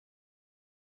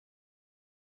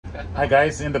Hi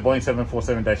guys, in the Boeing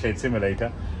 747-8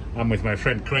 simulator. I'm with my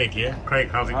friend Craig here. Craig,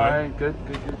 how's it going? Hi, good.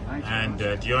 Thanks.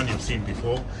 And Dion, you've seen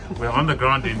before. We're on the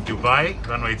ground in Dubai,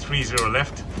 runway 30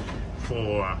 left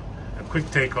for a quick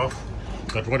takeoff.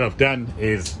 But what I've done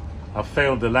is I've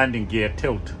failed the landing gear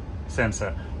tilt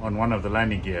sensor on one of the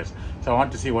landing gears. So I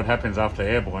want to see what happens after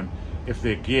airborne if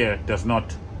the gear does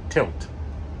not tilt,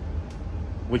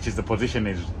 which is the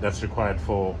position that's required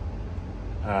for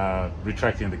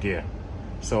retracting the gear.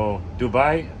 So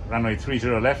Dubai, runway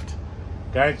 30 left.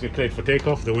 Guys, you're cleared for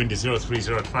takeoff. The wind is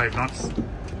 030 at 5 knots.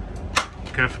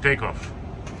 Cleared for takeoff.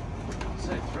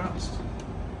 Safe thrust.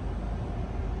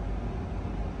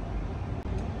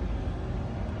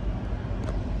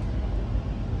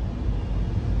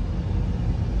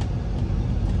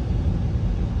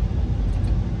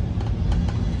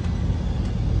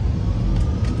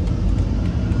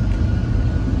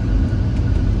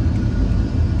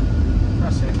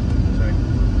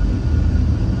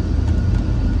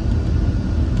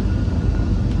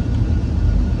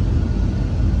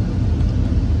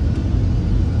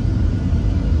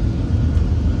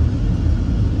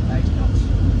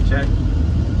 Check.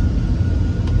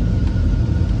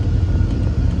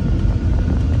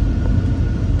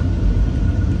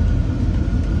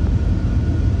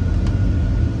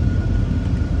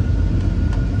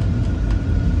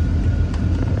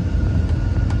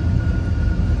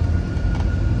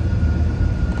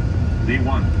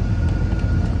 D1.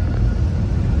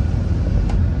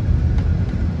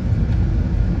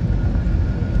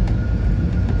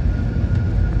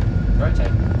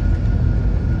 Rotate.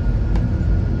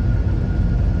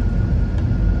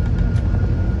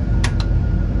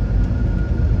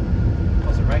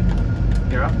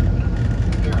 Gear up.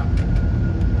 Gear up.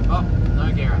 Oh,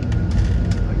 no gear up.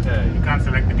 Okay. You can't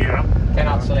select the gear up.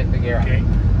 Cannot select the gear up. Okay.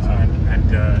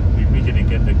 And immediately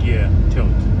get the gear tilt.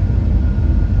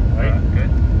 Right? Good.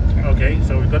 Okay,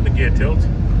 so we've got the gear tilt.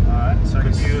 Alright, so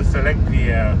Could you select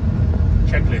the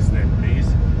checklist then, please?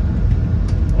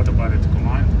 Autopilot to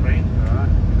command, right?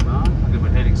 Alright, command. I'll give a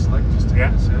heading select just to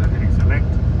get it set. Heading select.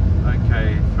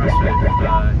 Okay, first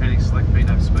heading select,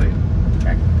 VNAV speed.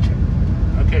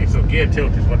 Okay, so gear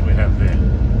tilt is what we have there.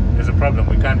 There's a problem,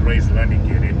 we can't raise the landing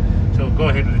gear in. So go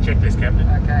ahead with the checklist, Captain.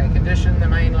 Okay, condition: the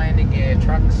main landing gear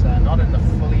trucks are not in the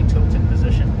fully tilted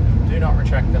position. Do not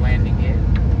retract the landing gear.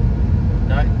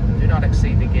 No, do not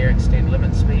exceed the gear extend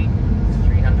limit speed,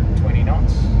 320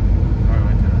 knots.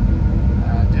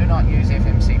 Do not use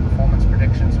FMC performance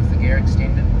predictions with the gear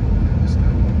extended. Understood.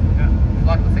 Yeah.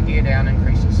 Flight with the gear down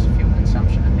increases fuel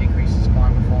consumption and decreases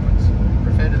climb performance.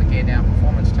 Refer to the gear down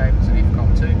performance tables in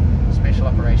FCOM 2, special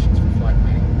operations for flight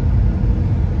planning.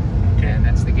 Okay. And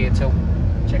that's the gear tilt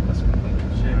checklist completed.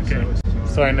 Okay.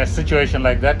 So in a situation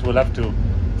like that, we'll have to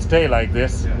stay like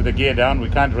this with the gear down. We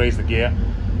can't raise the gear,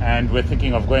 and we're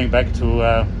thinking of going back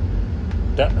to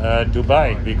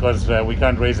Dubai because we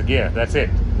can't raise the gear. That's it.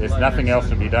 There's nothing else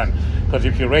to be done. Because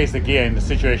if you raise the gear in a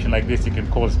situation like this, you can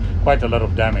cause quite a lot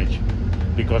of damage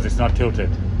because it's not tilted.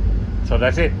 So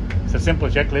that's it. It's a simple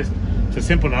checklist. It's a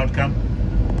simple outcome.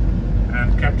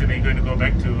 Captain, are you going to go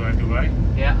back to Dubai?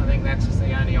 Yeah, I think that's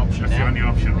the only option. That's the only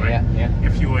option, right? Yeah.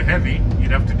 If you were heavy,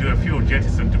 you'd have to do a fuel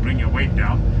jettison to bring your weight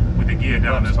down with the gear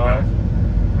down as well.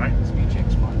 Right? Speed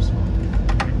checks,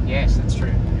 yes, that's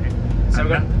true. So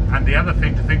and the other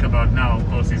thing to think about now, of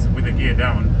course, is with the gear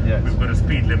down, we've got a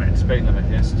speed limit. Speed limit,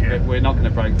 yes. Yeah. We're not going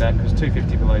to break that because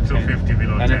 250 below 10. 250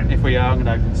 below 10. And if we are, I'm going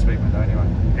to open the speed window anyway.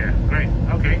 Yeah, great.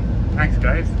 Okay. Thanks,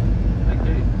 guys. Thank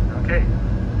you. Okay.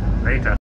 Later.